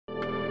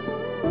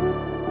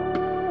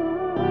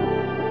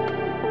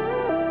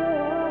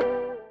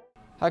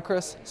Hi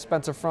Chris,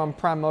 Spencer from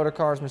Prime Motor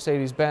Cars,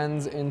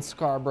 Mercedes-Benz in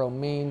Scarborough,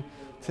 Maine.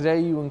 Today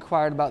you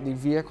inquired about the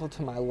vehicle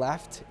to my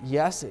left.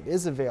 Yes, it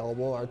is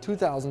available, our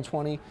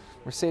 2020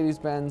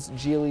 Mercedes-Benz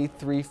GLE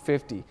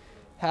 350.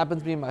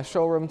 Happens to be in my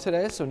showroom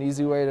today, so an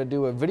easy way to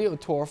do a video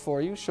tour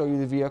for you, show you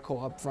the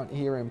vehicle up front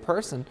here in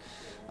person.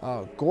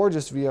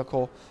 Gorgeous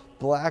vehicle,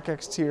 black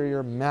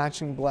exterior,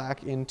 matching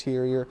black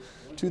interior.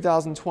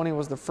 2020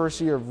 was the first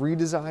year of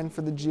redesign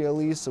for the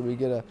GLE, so we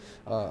get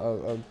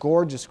a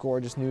gorgeous,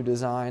 gorgeous new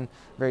design,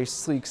 very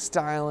sleek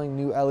styling,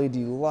 new LED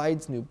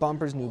lights, new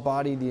bumpers, new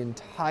body. The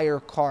entire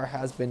car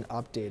has been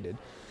updated.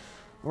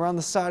 Around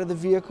the side of the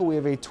vehicle, we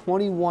have a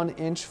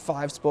 21-inch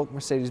 5-spoke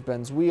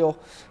Mercedes-Benz wheel.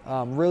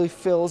 Really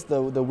fills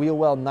the wheel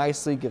well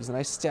nicely, gives a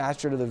nice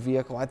stature to the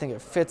vehicle. I think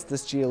it fits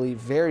this GLE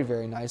very,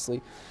 very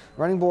nicely.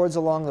 Running boards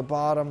along the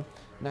bottom,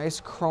 nice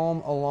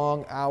chrome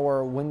along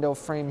our window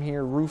frame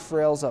here, roof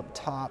rails up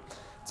top.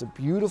 It's a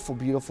beautiful,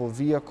 beautiful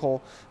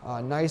vehicle.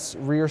 Nice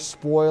rear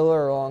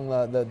spoiler along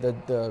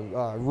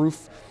the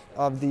roof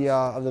of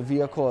the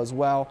vehicle as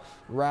well.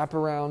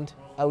 Wraparound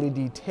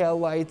LED tail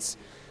lights.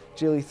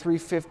 GLE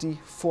 350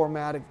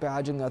 4MATIC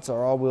badging, that's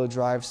our all-wheel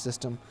drive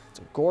system. It's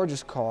a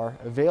gorgeous car,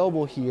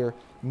 available here,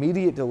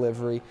 immediate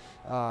delivery,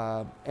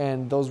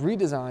 and those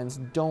redesigns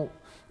don't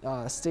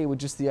stay with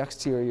just the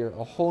exterior.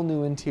 A whole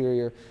new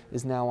interior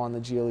is now on the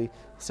GLE.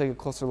 Let's take a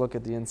closer look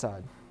at the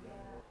inside.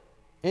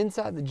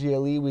 Inside the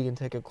GLE, we can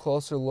take a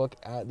closer look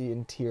at the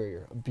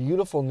interior. A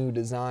beautiful new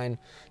design,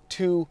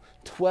 two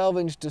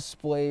 12-inch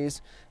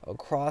displays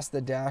across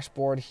the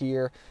dashboard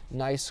here.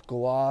 Nice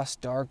gloss,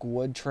 dark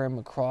wood trim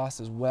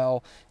across as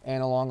well,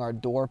 and along our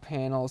door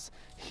panels.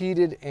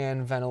 Heated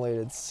and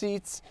ventilated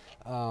seats.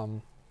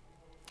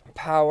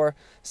 Power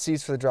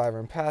seats for the driver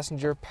and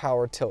passenger.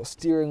 Power tilt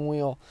steering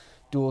wheel.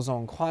 Dual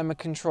zone climate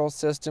control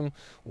system,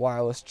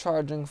 wireless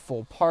charging,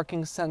 full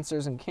parking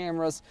sensors and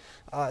cameras.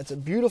 It's a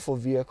beautiful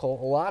vehicle,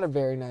 a lot of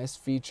very nice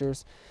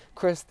features.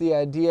 Chris, the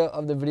idea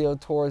of the video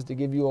tour is to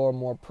give you a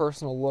more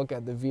personal look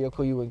at the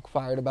vehicle you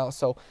inquired about.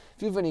 So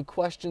if you have any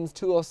questions,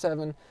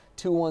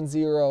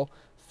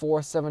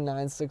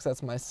 207-210-4796,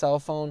 that's my cell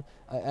phone.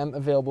 I am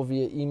available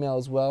via email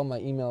as well. My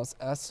email is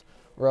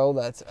sroe,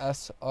 that's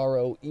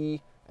S-R-O-E,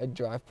 at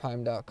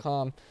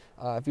driveprime.com.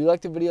 If you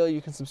liked the video, you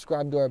can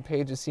subscribe to our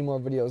page to see more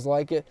videos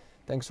like it.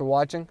 Thanks for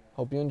watching.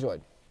 Hope you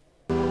enjoyed.